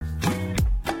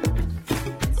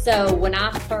So when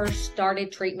I first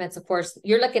started treatments, of course,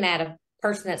 you're looking at a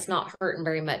person that's not hurting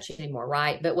very much anymore,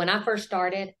 right? But when I first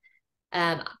started,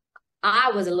 um,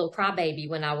 I was a little crybaby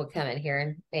when I would come in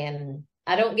here, and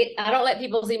I don't let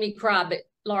people see me cry, but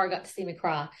Laura got to see me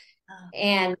cry.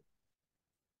 And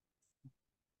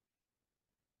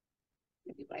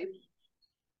anyway,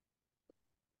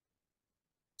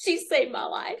 she saved my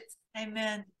life.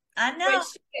 Amen. I know.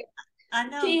 I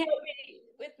know. She helped me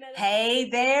with medicine. Hey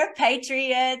there,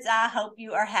 Patriots. I hope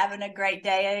you are having a great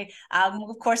day. Of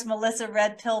course, Melissa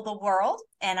Red Pill the World,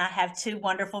 and I have two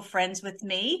wonderful friends with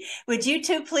me. Would you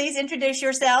two please introduce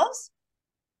yourselves?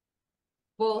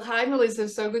 Well, hi, Melissa.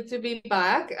 So good to be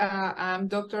back. I'm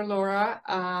Dr. Laura,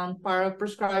 part of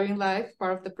Prescribing Life,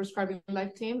 part of the Prescribing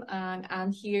Life team, and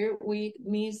I'm here with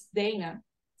Miss Dana.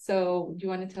 So do you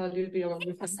want to tell a little bit about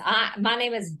yourself? My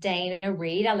name is Dana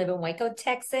Reed. I live in Waco,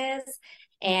 Texas.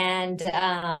 And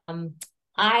I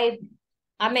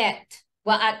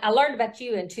learned about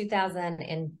you in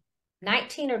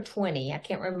 2019 or 20. I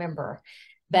can't remember.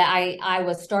 But I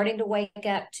was starting to wake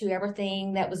up to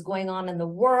everything that was going on in the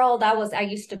world. I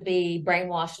used to be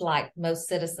brainwashed like most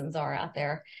citizens are out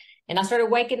there. And I started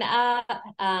waking up.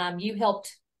 You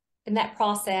helped in that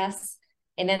process.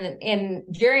 And then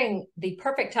during the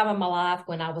perfect time of my life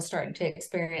when I was starting to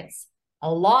experience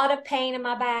a lot of pain in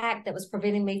my back that was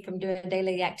preventing me from doing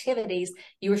daily activities,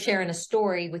 you were sharing a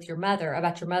story with your mother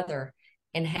about your mother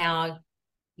and how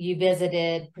you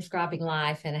visited Prescribing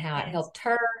Life and how it helped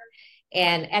her.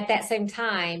 And at that same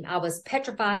time, I was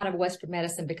petrified of Western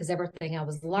medicine because everything I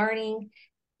was learning.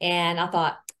 And I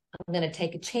thought, I'm going to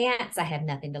take a chance. I have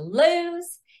nothing to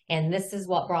lose. And this is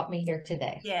what brought me here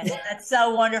today. Yes, that's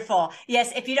so wonderful.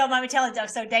 Yes, if you don't mind me telling,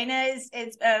 so Dana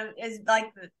is like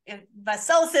my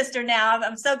soul sister now.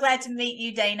 I'm so glad to meet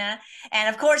you, Dana. And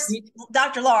of course,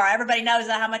 Dr. Laura. Everybody knows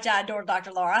how much I adore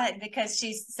Dr. Laura because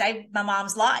she saved my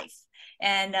mom's life.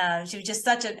 And she was just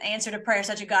such an answer to prayer,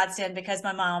 such a godsend, because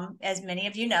my mom, as many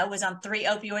of you know, was on 3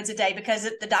 opioids a day because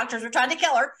the doctors were trying to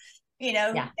kill her,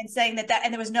 and saying that,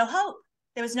 and there was no hope.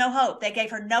 There was no hope. They gave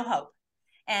her no hope.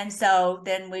 And so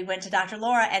then we went to Dr.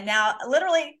 Laura, and now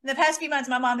literally in the past few months,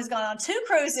 my mom has gone on 2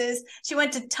 cruises. She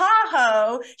went to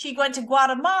Tahoe. She went to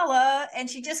Guatemala, and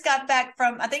she just got back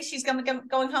from, I think she's going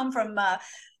home from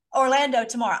Orlando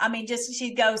tomorrow. I mean, just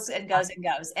she goes and goes and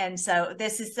goes. And so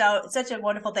this is such a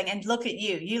wonderful thing. And look at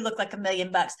you. You look like $1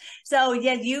 million. So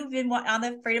yeah, you've been on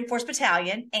the Freedom Force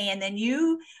Battalion, and then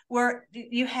you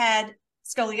had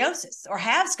scoliosis or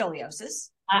have scoliosis.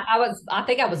 I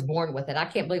think I was born with it. I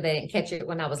can't believe they didn't catch it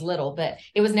when I was little, but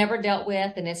it was never dealt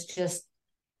with, and it's just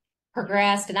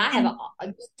progressed, and I have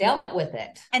dealt with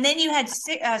it. And then you had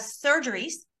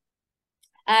surgeries.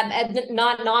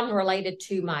 Non-related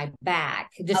to my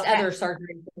back, just other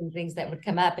surgeries and things that would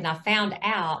come up. And I found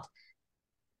out,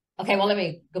 okay, well, let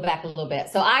me go back a little bit.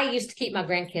 So I used to keep my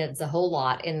grandkids a whole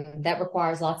lot, and that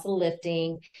requires lots of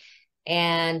lifting.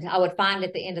 And I would find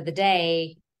at the end of the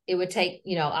day, it would take,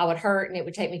 I would hurt, and it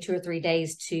would take me 2 or 3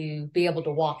 days to be able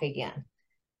to walk again.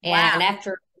 And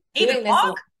after doing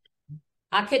this,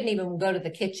 I couldn't even go to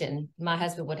the kitchen. My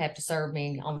husband would have to serve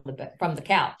me from the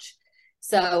couch.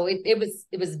 So it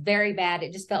was very bad.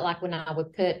 It just felt like when I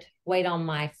would put weight on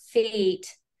my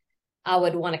feet, I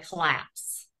would want to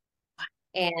collapse.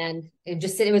 And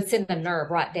it would send a nerve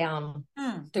right down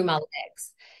through my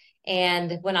legs.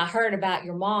 And when I heard about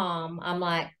your mom, I'm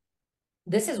like,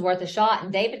 this is worth a shot.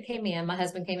 And David came in, my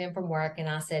husband came in from work, and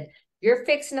I said, you're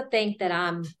fixing to think that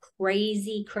I'm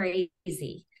crazy.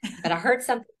 But I heard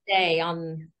something today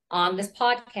on this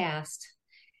podcast,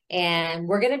 and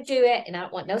we're going to do it. And I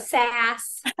don't want no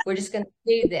sass. We're just going to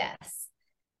do this.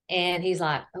 And he's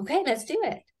like, okay, let's do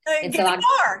it. And so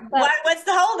car. What's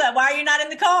the holdup? Why are you not in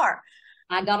the car?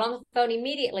 I got on the phone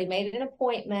immediately, made an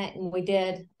appointment, and we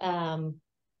did,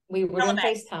 we were doing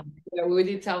FaceTime. Yeah, we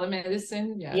did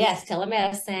telemedicine. Yes,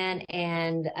 telemedicine.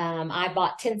 And I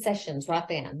bought 10 sessions right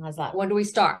then. I was like, when do we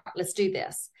start? Let's do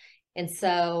this. And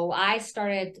so I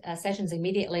started sessions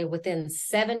immediately within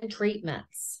 7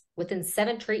 treatments. Within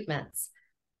 7 treatments,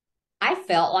 I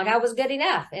felt like I was good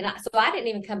enough. And so I didn't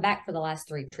even come back for the last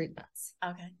 3 treatments.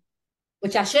 Okay.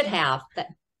 Which I should have.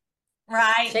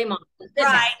 Right. Shame on me.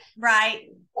 Right.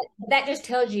 But that just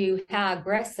tells you how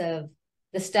aggressive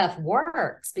the stuff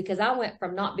works, because I went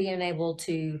from not being able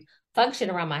to function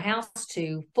around my house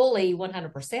to fully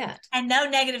 100%. And no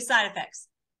negative side effects.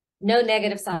 No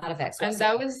negative side effects. And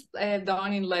that was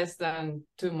done in less than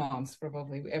 2 months,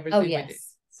 probably. Everything we did.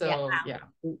 So yeah,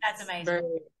 that's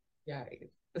amazing.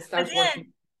 It starts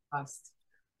working fast.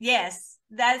 Yes,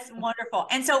 that's wonderful.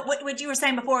 And so what you were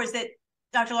saying before is that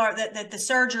Dr. Laura, that the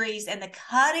surgeries and the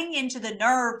cutting into the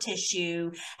nerve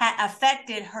tissue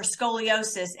affected her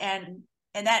scoliosis, and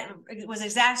that was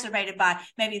exacerbated by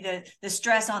maybe the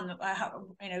stress on the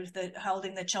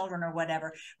holding the children or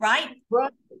whatever, right?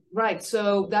 Right.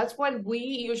 So that's what we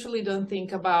usually don't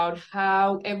think about,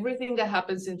 how everything that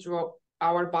happens into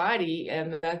our body,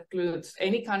 and that includes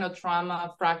any kind of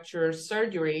trauma, fracture,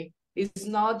 surgery, is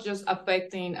not just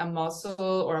affecting a muscle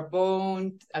or a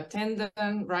bone, a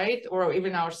tendon, right? Or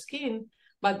even our skin,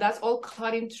 but that's all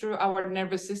cutting through our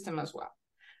nervous system as well.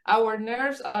 Our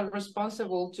nerves are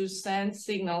responsible to send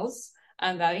signals,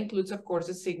 and that includes, of course,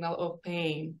 the signal of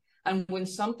pain. And when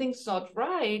something's not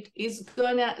right, it's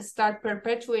gonna start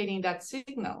perpetuating that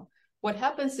signal. What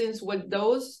happens is when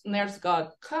those nerves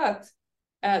got cut,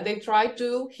 they try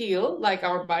to heal, like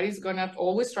our body's gonna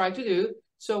always try to do.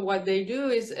 So what they do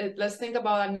is, let's think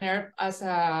about a nerve as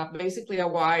basically a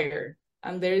wire,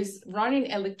 and there is running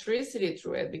electricity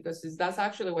through it, because that's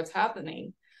actually what's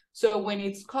happening. So when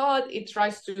it's cut, it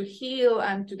tries to heal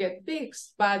and to get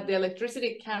fixed, but the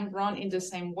electricity can't run in the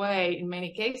same way in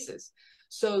many cases.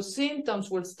 So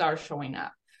symptoms will start showing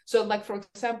up. So like, for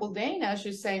example, Dana,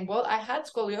 she's saying, well, I had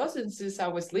scoliosis since I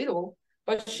was little,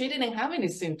 but she didn't have any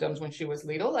symptoms when she was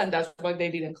little, and that's why they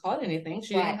didn't cut anything.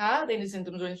 She didn't have any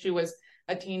symptoms when she was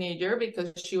a teenager,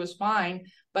 because she was fine.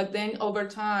 But then over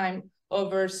time,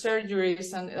 over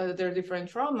surgeries and other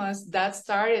different traumas, that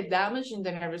started damaging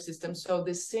the nervous system. So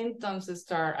the symptoms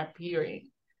start appearing.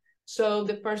 So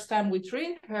the first time we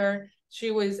treated her, she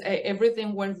was,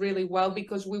 everything went really well,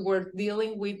 because we were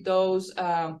dealing with those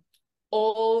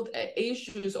old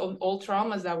issues, old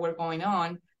traumas that were going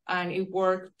on. And it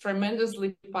worked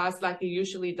tremendously fast, like it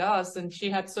usually does. And she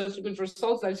had such good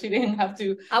results that she didn't have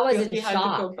to. I was in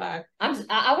shock. To go back.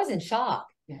 I was in shock.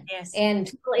 Yes.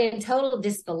 And in total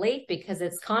disbelief, because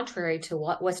it's contrary to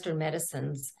what Western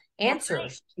medicine's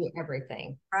answers to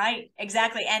everything. Right.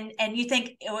 Exactly. And you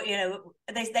think,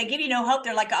 they give you no hope.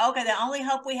 They're like, okay, the only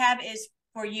hope we have is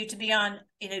for you to be on,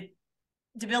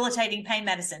 debilitating pain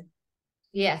medicine.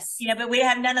 Yes. But we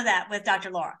have none of that with Dr.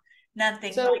 Laura.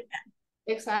 Nothing like that.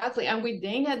 Exactly. And with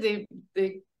Dana, the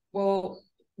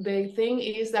thing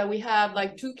is that we have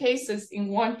like 2 cases in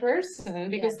one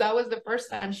person, because that was the first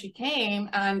time she came,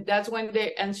 and that's when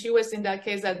and she was in that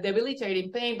case, that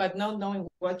debilitating pain, but not knowing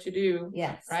what to do.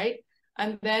 Yes. Right.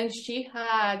 And then she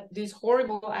had this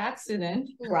horrible accident.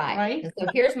 Right. So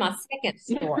here's my second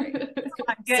story. Oh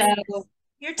my goodness. So,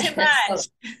 you're too much.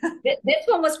 This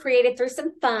one was created through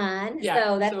some fun. Yeah,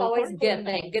 so that's always a good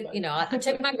thing. Good, I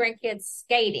took my grandkids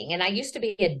skating, and I used to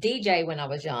be a DJ when I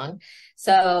was young.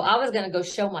 So I was going to go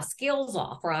show my skills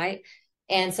off, right?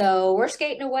 And so we're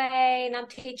skating away, and I'm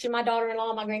teaching my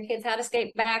daughter-in-law, my grandkids, how to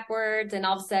skate backwards. And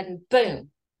all of a sudden, boom,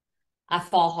 I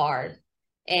fall hard.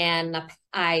 And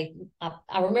I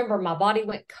remember my body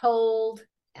went cold,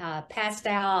 passed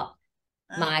out.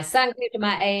 My son came to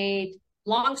my aid.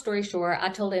 Long story short, I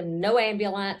told him no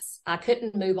ambulance. I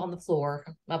couldn't move on the floor.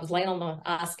 I was laying on the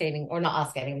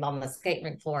on the skating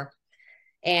rink floor.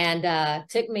 And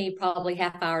took me probably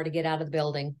half hour to get out of the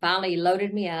building. Finally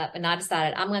loaded me up, and I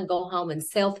decided I'm going to go home and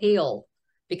self-heal,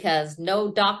 because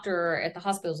no doctor at the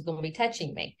hospital is going to be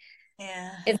touching me.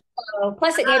 Yeah. And so,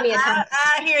 plus it gave me a time.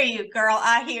 I hear you, girl.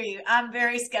 I hear you. I'm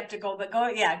very skeptical, but go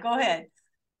ahead.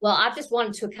 Well, I just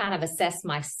wanted to kind of assess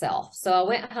myself. So I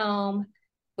went home.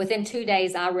 Within 2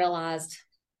 days, I realized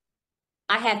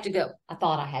I had to go. I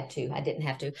thought I had to. I didn't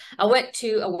have to. I went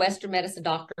to a Western medicine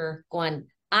doctor going,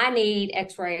 I need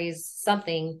x-rays,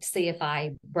 something, to see if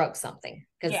I broke something,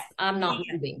 because I'm not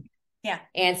moving. Yeah.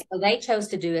 And so they chose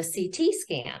to do a CT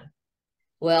scan.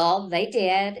 Well, they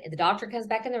did. The doctor comes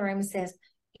back in the room and says,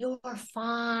 you're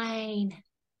fine.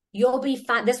 You'll be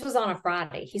fine. This was on a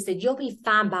Friday. He said, you'll be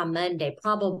fine by Monday,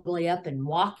 probably up and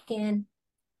walking.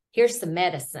 Here's some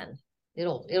medicine.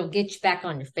 It'll get you back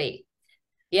on your feet.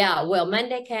 Yeah, well,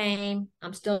 Monday came.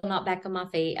 I'm still not back on my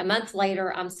feet. A month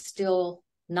later, I'm still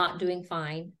not doing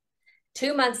fine.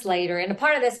 2 months later, and a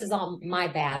part of this is on my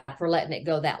bad for letting it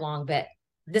go that long, but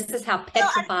this is how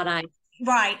petrified I am.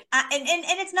 Right. And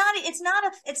it's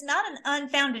not an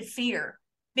unfounded fear,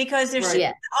 because there's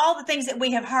all the things that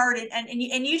we have heard, and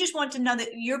you just want to know that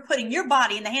you're putting your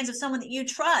body in the hands of someone that you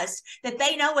trust, that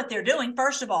they know what they're doing,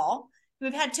 first of all.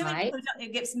 We've had too many people who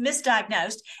get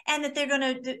misdiagnosed, and that they're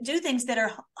going to do things that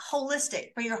are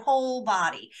holistic for your whole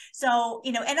body. So,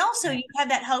 and also you have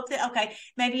that hope that, okay,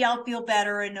 maybe I'll feel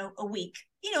better in a week,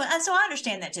 and so I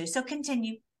understand that too. So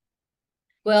continue.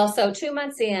 Well, so 2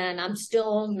 months in, I'm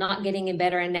still not getting any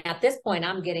better. And at this point,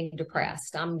 I'm getting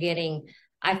depressed. I'm getting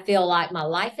I feel like my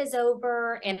life is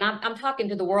over, and I'm talking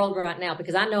to the world right now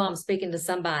because I know I'm speaking to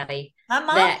somebody. My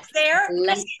mom's that there.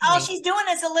 All me. she's doing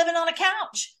is living on a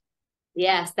couch.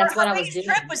 Yes, that's what I was doing.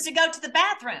 Trip was to go to the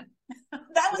bathroom.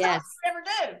 That was all she ever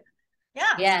do.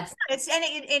 Yeah. Yes.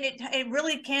 It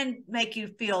really can make you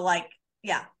feel like,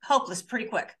 yeah, hopeless pretty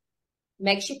quick.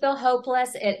 Makes you feel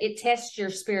hopeless. It tests your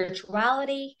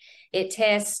spirituality. It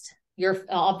tests your,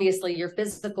 obviously, your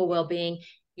physical well-being,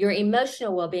 your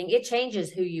emotional well-being. It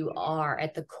changes who you are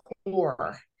at the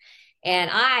core. And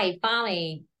I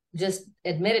finally just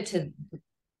admitted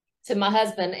to my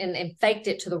husband and faked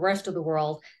it to the rest of the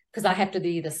world, because I have to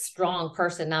be the strong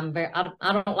person.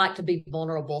 I don't like to be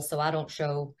vulnerable, so I don't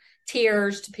show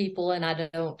tears to people, and I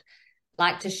don't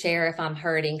like to share if I'm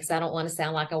hurting, because I don't want to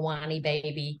sound like a whiny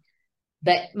baby.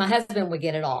 But my husband would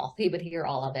get it all. He would hear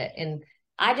all of it. And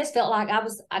I just felt like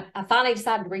I finally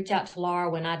decided to reach out to Laura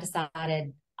when I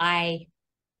decided I'm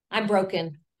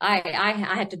broken. I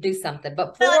had to do something.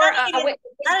 But before I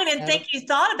don't even think you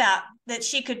thought about that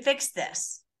she could fix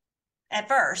this at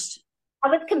first. I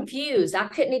was confused. I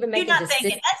couldn't even make a decision. You're not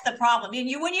thinking. That's the problem.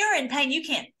 When you're in pain, you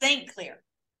can't think clear.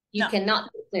 You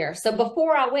cannot think clear. So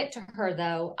before I went to her,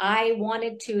 though, I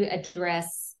wanted to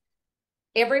address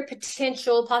every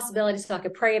potential possibility so I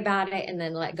could pray about it and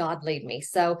then let God lead me.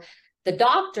 So the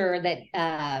doctor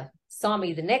that saw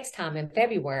me the next time in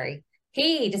February,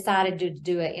 he decided to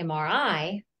do an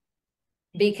MRI,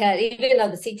 because even though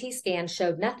the CT scan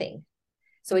showed nothing.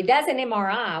 So he does an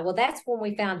MRI. Well, that's when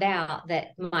we found out that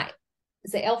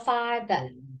is it L5?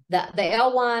 The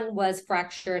L1 was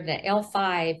fractured, the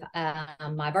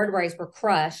L5, my vertebrae were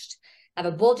crushed. I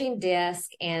have a bulging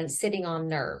disc and sitting on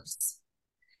nerves.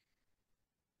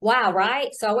 Wow,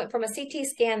 right? So I went from a CT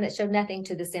scan that showed nothing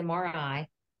to this MRI.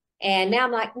 And now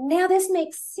I'm like, now this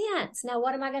makes sense. Now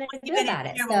what am I going to do about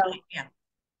it?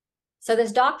 So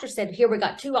this doctor said, here, we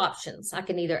got two options. I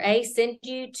can either send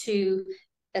you to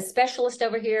a specialist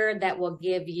over here that will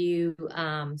give you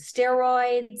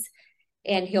steroids,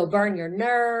 and he'll burn your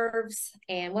nerves,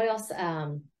 and what else?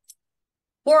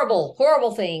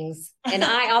 Horrible things. And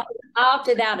I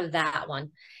opted out of that one.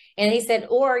 And he said,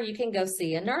 or you can go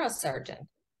see a neurosurgeon.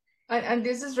 And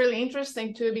this is really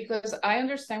interesting too, because I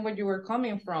understand where you were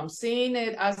coming from, seeing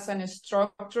it as a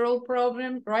structural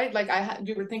problem, right? Like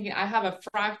you were thinking, I have a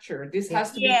fracture. This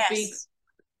has to be fixed.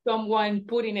 Someone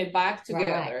putting it back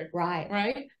together,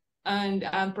 right? And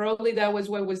probably that was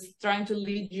what was trying to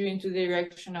lead you into the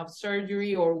direction of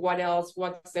surgery, or what else?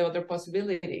 What's the other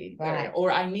possibility? Right.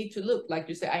 Or I need to look, like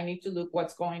you said, I need to look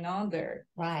what's going on there.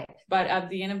 Right. But at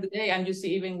the end of the day, and you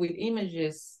see, even with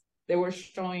images, they were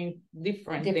showing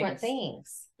different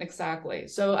things. Exactly.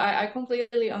 So I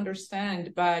completely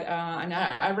understand. But and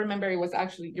I remember it was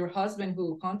actually your husband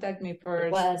who contacted me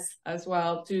first as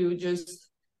well, to just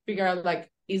figure out, like,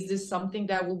 is this something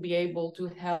that will be able to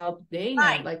help Dana?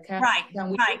 Right. Like, can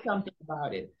we do something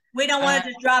about it? We don't want to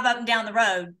just drive up and down the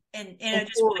road and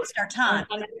just waste our time.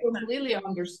 And I completely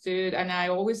understood. And I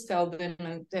always tell them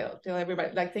and tell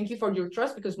everybody, like, thank you for your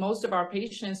trust, because most of our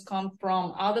patients come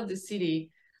from out of the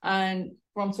city, and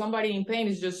from somebody in pain,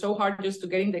 it's just so hard just to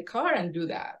get in the car and do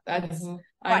that. That's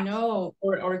I know,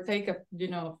 or take a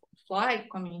flight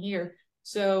coming here.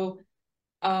 So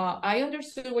I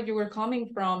understood where you were coming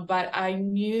from, but I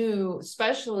knew,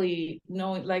 especially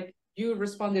knowing, like, you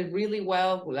responded really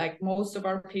well, like most of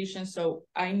our patients. So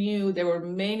I knew there were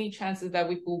many chances that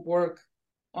we could work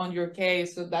on your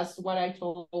case. So that's what I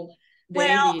told David.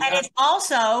 Well, and it's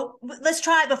also, let's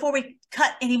try it before we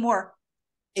cut any more.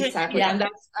 Exactly. And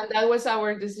that was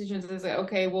our decision to say,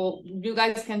 okay, well, you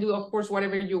guys can do, of course,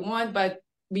 whatever you want, but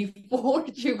before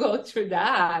you go through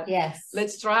that,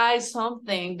 let's try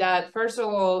something that, first of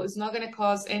all, is not going to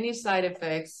cause any side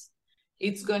effects.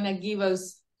 It's going to give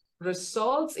us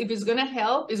results. If it's going to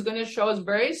help, it's going to show us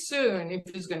very soon if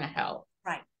it's going to help.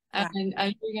 Right. And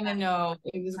you're going to know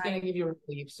if it's going to give you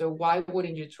relief. So why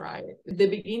wouldn't you try it? At the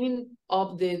beginning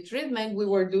of the treatment, we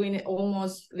were doing it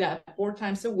almost 4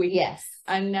 times a week. Yes.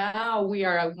 And now we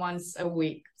are at once a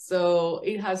week. So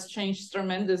it has changed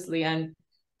tremendously. And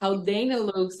how Dana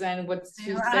looks and what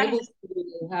she's able to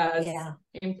do has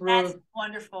improved. That's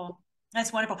wonderful.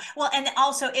 That's wonderful. Well, and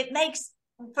also it makes,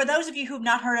 for those of you who've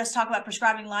not heard us talk about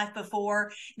prescribing life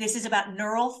before, this is about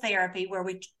neural therapy, where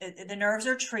the nerves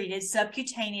are treated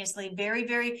subcutaneously, very,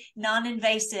 very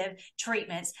non-invasive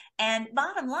treatments. And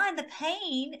bottom line, the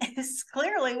pain is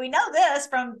clearly, we know this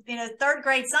from 3rd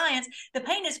grade science, the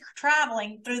pain is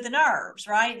traveling through the nerves,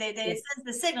 right? It sends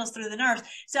the signals through the nerves,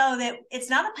 so that it's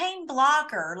not a pain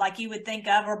blocker like you would think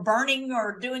of, or burning,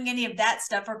 or doing any of that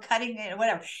stuff, or cutting it, or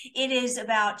whatever. It is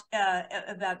about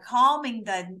calming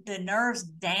the nerves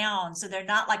down, so they're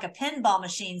not like a pinball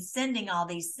machine sending all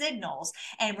these signals,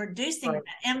 and reducing Right.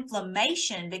 the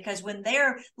inflammation, because when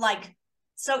they're like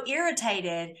so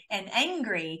irritated and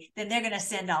angry, then they're going to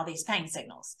send all these pain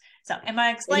signals. So am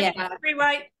I explaining it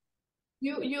right?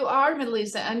 You are,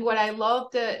 Melissa, and what I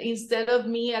love that instead of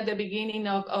me at the beginning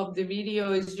of the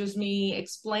video is just me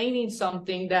explaining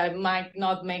something that might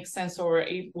not make sense or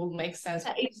it will make sense.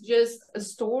 It's just a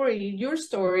story, your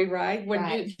story, right?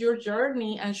 Your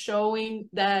journey, and showing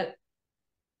that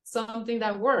something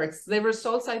that works. The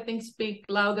results, I think, speak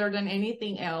louder than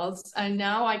anything else. And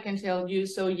now I can tell you,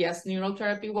 so yes, neural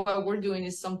therapy, what we're doing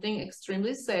is something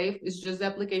extremely safe. It's just the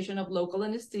application of local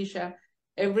anesthesia.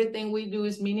 Everything we do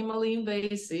is minimally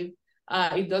invasive.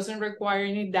 It doesn't require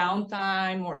any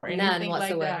downtime or anything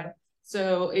like that.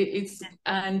 So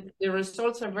and the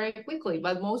results are very quickly,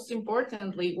 but most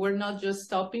importantly, we're not just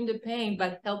stopping the pain,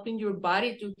 but helping your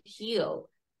body to heal.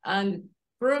 And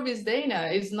proof is Dana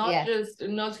is not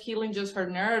not healing just her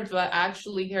nerves, but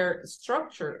actually her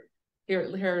structure,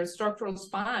 her structural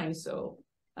spine. So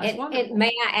that's wonderful.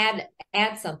 May I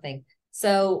add something?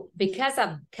 So because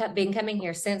I've been coming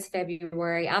here since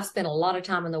February, I've spent a lot of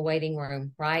time in the waiting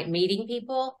room, right? Meeting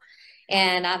people.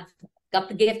 And I've got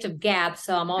the gift of gab.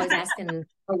 So I'm always asking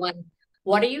for one,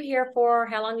 what are you here for?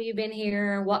 How long have you been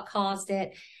here? What caused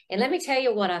it? And let me tell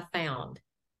you what I found.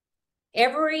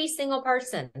 Every single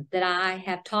person that I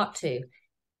have talked to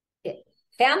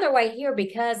found their way here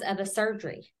because of a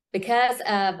surgery, because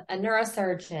of a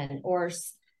neurosurgeon or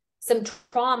some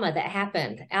trauma that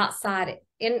happened outside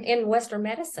in Western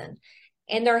medicine.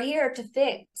 And they're here to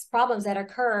fix problems that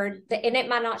occurred, and it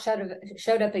might not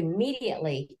showed up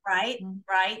immediately. Right.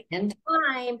 In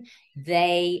time,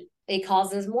 it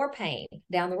causes more pain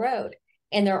down the road.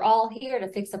 And they're all here to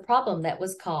fix a problem that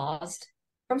was caused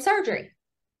from surgery.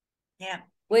 Yeah.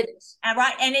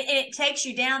 And it takes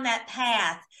you down that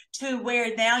path to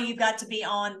where now you've got to be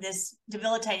on this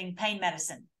debilitating pain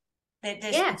medicine. You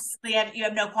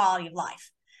have no quality of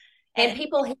life. And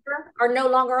people here are no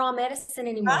longer on medicine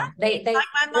anymore. Right? They're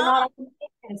not on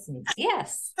medicine.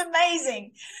 Yes. It's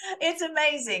amazing. It's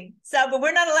amazing. So, but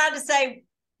we're not allowed to say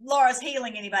Laura's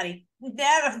healing anybody.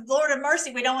 Lord of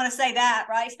mercy, we don't want to say that,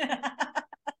 right?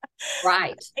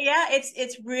 Right. Yeah,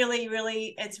 it's really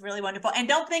wonderful. And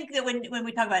don't think that when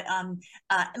we talk about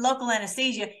local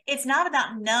anesthesia, it's not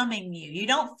about numbing you. You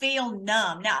don't feel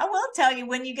numb. Now, I will tell you,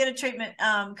 when you get a treatment,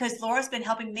 because Laura's been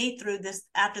helping me through this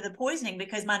after the poisoning,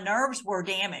 because my nerves were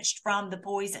damaged from the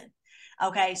poison.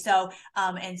 Okay, so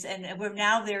and we're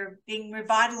now they're being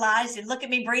revitalized, and look at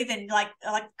me breathing like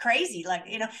crazy,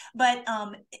 But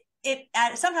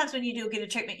sometimes when you do get a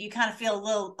treatment, you kind of feel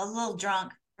a little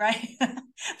drunk. Right.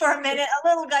 For a minute, a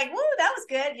little like, woo, that was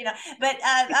good, but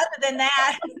other than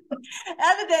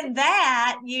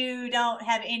that, you don't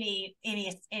have any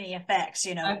effects,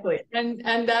 Exactly.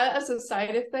 And that as a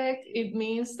side effect, it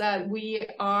means that we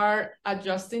are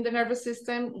adjusting the nervous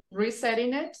system,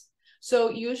 resetting it. So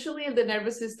usually the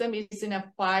nervous system is in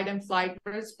a fight and flight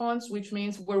response, which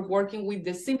means we're working with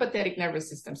the sympathetic nervous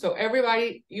system. So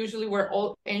usually we're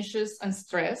all anxious and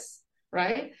stressed,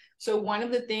 right? So one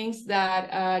of the things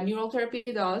that neural therapy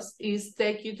does is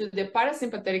take you to the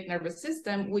parasympathetic nervous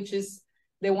system, which is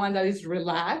the one that is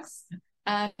relaxed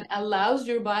and allows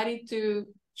your body to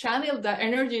channel the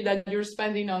energy that you're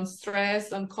spending on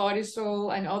stress, on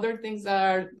cortisol, and other things that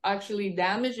are actually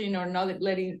damaging or not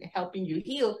helping you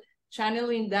heal,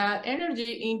 channeling that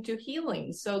energy into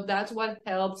healing. So that's what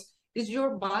helps, is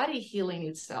your body healing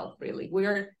itself, really.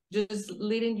 We're just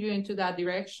leading you into that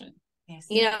direction. Yes.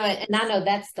 And I know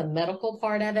that's the medical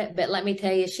part of it, but let me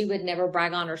tell you, she would never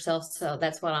brag on herself. So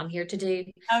that's what I'm here to do.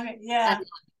 Okay. Yeah.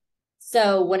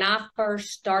 So when I first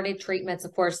started treatments,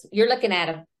 of course, you're looking at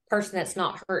a person that's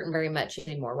not hurting very much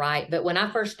anymore, right? But when I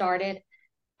first started,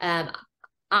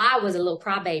 I was a little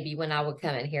crybaby when I would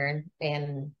come in here,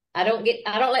 and I don't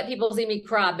let people see me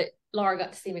cry, but Laura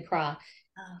got to see me cry.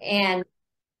 Oh. And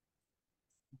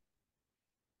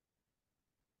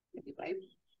anyway,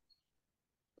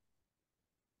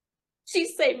 she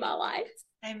saved my life.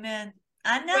 Amen.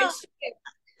 I know.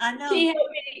 She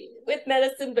helped me with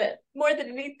medicine, but more than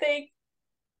anything,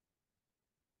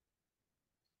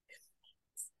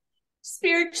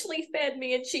 spiritually fed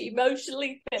me, and she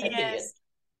emotionally fed me.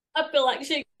 I feel like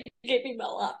she gave me my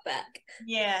life back.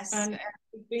 Yes. And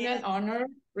it's been an honor,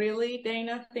 really,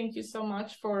 Dana. Thank you so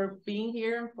much for being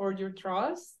here, for your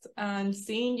trust, and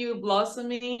seeing you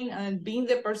blossoming and being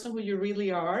the person who you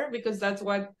really are, because that's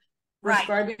what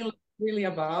prescribing is really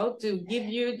about, to give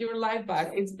you your life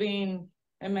back. It's been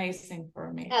amazing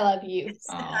for me. I love you.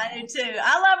 I do too.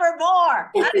 I love her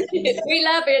more. We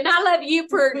love her, and I love you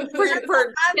for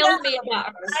telling me about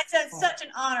her. It's such an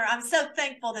honor. I'm so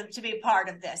thankful to be a part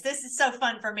of this. This is so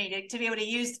fun for me to be able to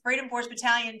use the Freedom Force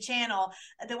Battalion channel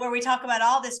where we talk about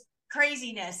all this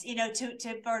craziness, you know,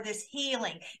 for this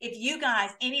healing. If you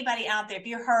guys, anybody out there, if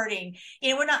you're hurting,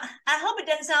 you know, we're not, I hope it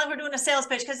doesn't sound like we're doing a sales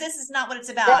pitch, because this is not what it's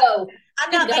about. No,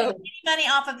 I'm not making any money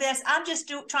off of this. I'm just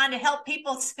trying to help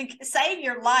people save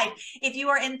your life. If you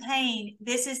are in pain,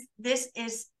 this is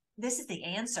the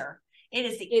answer. It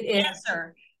is the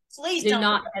answer. Please do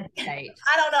not hesitate.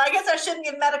 I don't know. I guess I shouldn't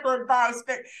give medical advice,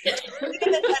 but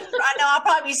I know I'll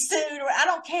probably be sued. I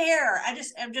don't care. I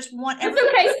just want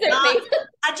everyone.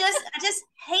 I just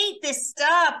hate this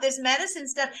stuff, this medicine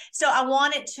stuff. So I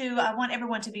want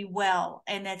everyone to be well,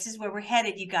 and this is where we're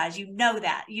headed, you guys. You know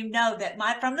that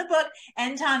from the book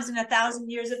End Times and 1,000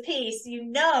 Years of Peace. You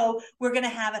know we're going to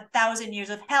have 1,000 years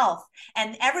of health,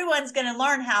 and everyone's going to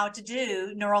learn how to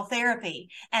do neural therapy.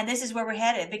 And this is where we're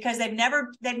headed, because they've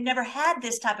never had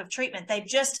this type of treatment. They've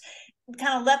just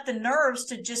kind of left the nerves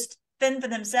to just fend for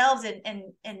themselves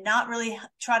and not really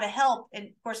try to help, and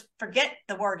of course forget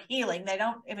the word healing. They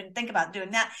don't even think about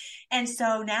doing that. And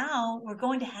so now we're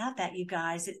going to have that, you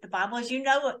guys. The Bible, as you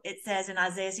know, it says in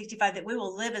Isaiah 65 that we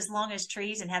will live as long as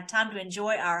trees and have time to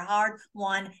enjoy our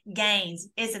hard-won gains.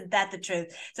 Isn't that the truth?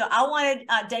 So I wanted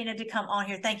Dana to come on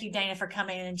here. Thank you, Dana, for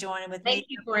coming in and joining with me. Thank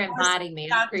you for inviting me.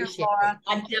 I appreciate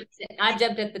it. I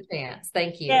jumped at the chance.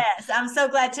 Thank you. Yes, I'm so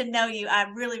glad to know you. I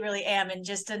really, really am. And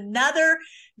just another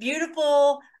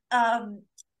beautiful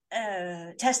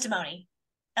testimony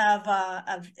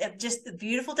of just the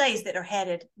beautiful days that are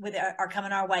headed are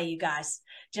coming our way, you guys.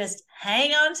 Just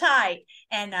hang on tight.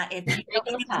 And if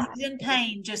you're in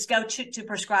pain, just go to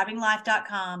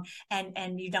prescribinglife.com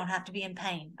and you don't have to be in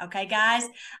pain. Okay, guys?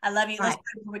 I love you. Let's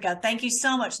before we go. Thank you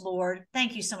so much, Lord.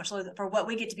 Thank you so much, Lord, for what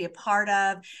we get to be a part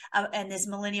of and this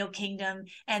millennial kingdom.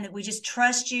 And that we just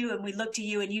trust you and we look to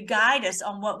you and you guide us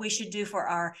on what we should do for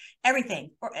our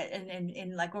everything.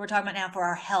 And like what we're talking about now, for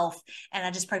our health. And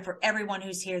I just pray for everyone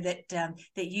who's here that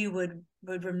you would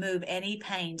remove any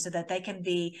pain so that they can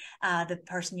be the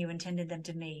person you intended them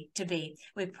to be.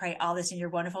 We pray all this in your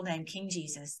wonderful name, King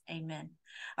Jesus. Amen.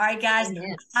 All right, guys.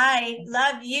 Amen. I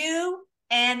love you.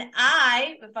 And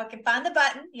if I can find the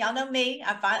button, y'all know me,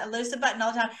 I lose the button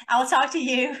all the time. I will talk to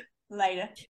you later.